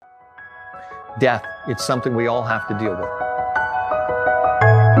death, it's something we all have to deal with.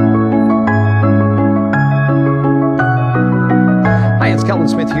 Hi, it's Kelvin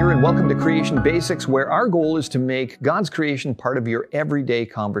Smith here, and welcome to Creation Basics, where our goal is to make God's creation part of your everyday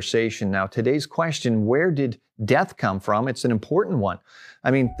conversation. Now, today's question, where did death come from? It's an important one. I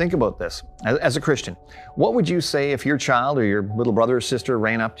mean, think about this. As a Christian, what would you say if your child or your little brother or sister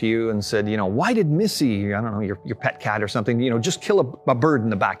ran up to you and said, why did Missy, I don't know, your pet cat or something, just kill a bird in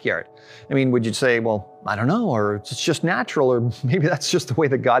the backyard? I mean, would you say, well, I don't know, or it's just natural, or maybe that's just the way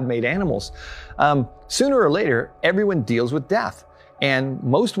that God made animals? Sooner or later, everyone deals with death. And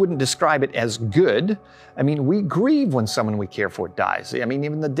most wouldn't describe it as good. I mean, we grieve when someone we care for dies. I mean,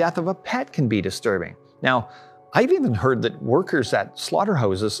 even the death of a pet can be disturbing. Now, I've even heard that workers at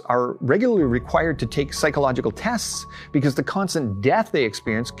slaughterhouses are regularly required to take psychological tests because the constant death they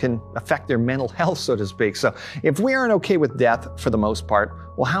experience can affect their mental health, so to speak. So if we aren't okay with death for the most part,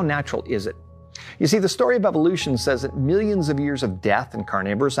 well, how natural is it? You see, the story of evolution says that millions of years of death and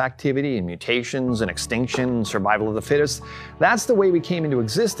carnivorous activity and mutations and extinction and survival of the fittest, that's the way we came into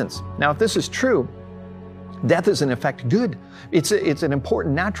existence. Now, if this is true, death is in effect good. It's an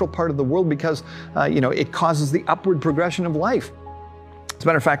important natural part of the world because, it causes the upward progression of life. As a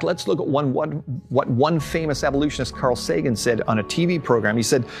matter of fact, let's look at what one famous evolutionist, Carl Sagan, said on a TV program. He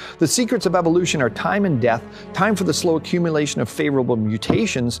said, "The secrets of evolution are time and death, time for the slow accumulation of favorable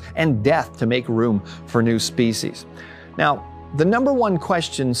mutations, and death to make room for new species." Now, the number one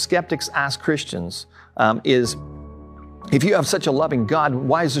question skeptics ask Christians is, if you have such a loving God,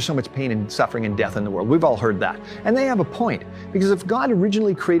 why is there so much pain and suffering and death in the world? We've all heard that. And they have a point, because if God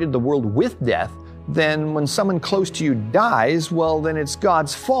originally created the world with death, then when someone close to you dies, well, then it's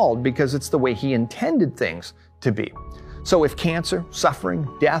God's fault because it's the way He intended things to be. So if cancer, suffering,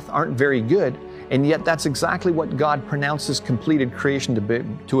 death aren't very good, and yet that's exactly what God pronounces completed creation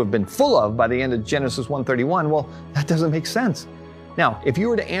to have been full of by the end of Genesis 1:31, well, that doesn't make sense. Now, if you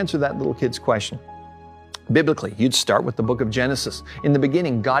were to answer that little kid's question, biblically, you'd start with the book of Genesis. In the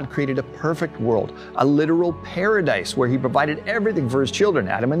beginning, God created a perfect world, a literal paradise where He provided everything for His children,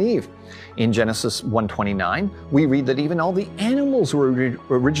 Adam and Eve. In Genesis 1:29, we read that even all the animals were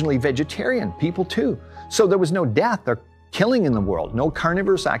originally vegetarian, people too. So there was no death or killing in the world, no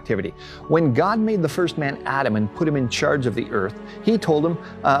carnivorous activity. When God made the first man, Adam, and put him in charge of the earth, He told him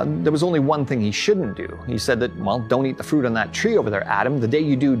there was only one thing he shouldn't do. He said that, well, don't eat the fruit on that tree over there, Adam. The day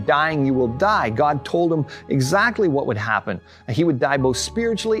you do, dying, you will die. God told him exactly what would happen. He would die both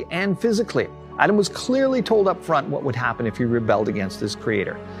spiritually and physically. Adam was clearly told up front what would happen if he rebelled against his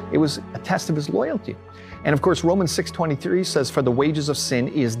Creator. It was a test of his loyalty. And of course, Romans 6:23 says, "For the wages of sin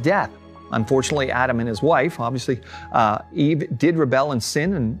is death." Unfortunately, Adam and his wife, obviously Eve, did rebel and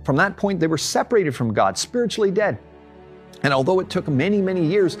sin, and from that point they were separated from God, spiritually dead. And although it took many, many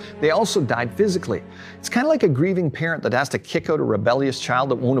years, they also died physically. It's kind of like a grieving parent that has to kick out a rebellious child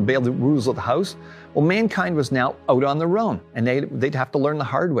that won't obey the rules of the house. Well, mankind was now out on their own, and they'd have to learn the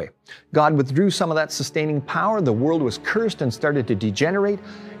hard way. God withdrew some of that sustaining power, the world was cursed and started to degenerate,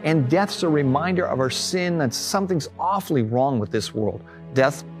 and death's a reminder of our sin, that something's awfully wrong with this world.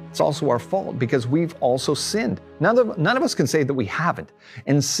 Death, it's also our fault because we've also sinned. None of us can say that we haven't.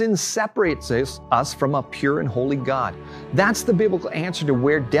 And sin separates us from a pure and holy God. That's the biblical answer to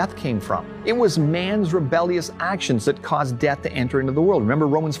where death came from. It was man's rebellious actions that caused death to enter into the world. Remember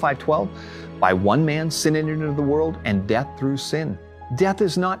Romans 5:12? By one man sin entered into the world, and death through sin. Death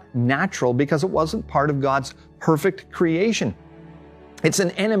is not natural because it wasn't part of God's perfect creation. It's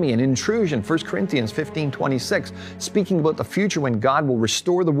an enemy, an intrusion. 1 Corinthians 15:26, speaking about the future when God will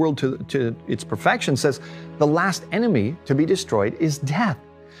restore the world to its perfection, says the last enemy to be destroyed is death.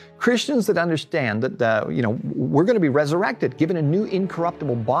 Christians that understand that we're going to be resurrected, given a new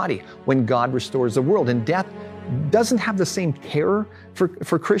incorruptible body when God restores the world, and death doesn't have the same terror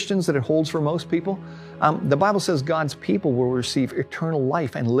for Christians that it holds for most people. The Bible says God's people will receive eternal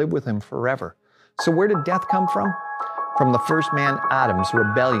life and live with Him forever. So where did death come from? From the first man, Adam's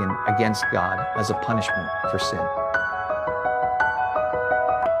rebellion against God as a punishment for sin.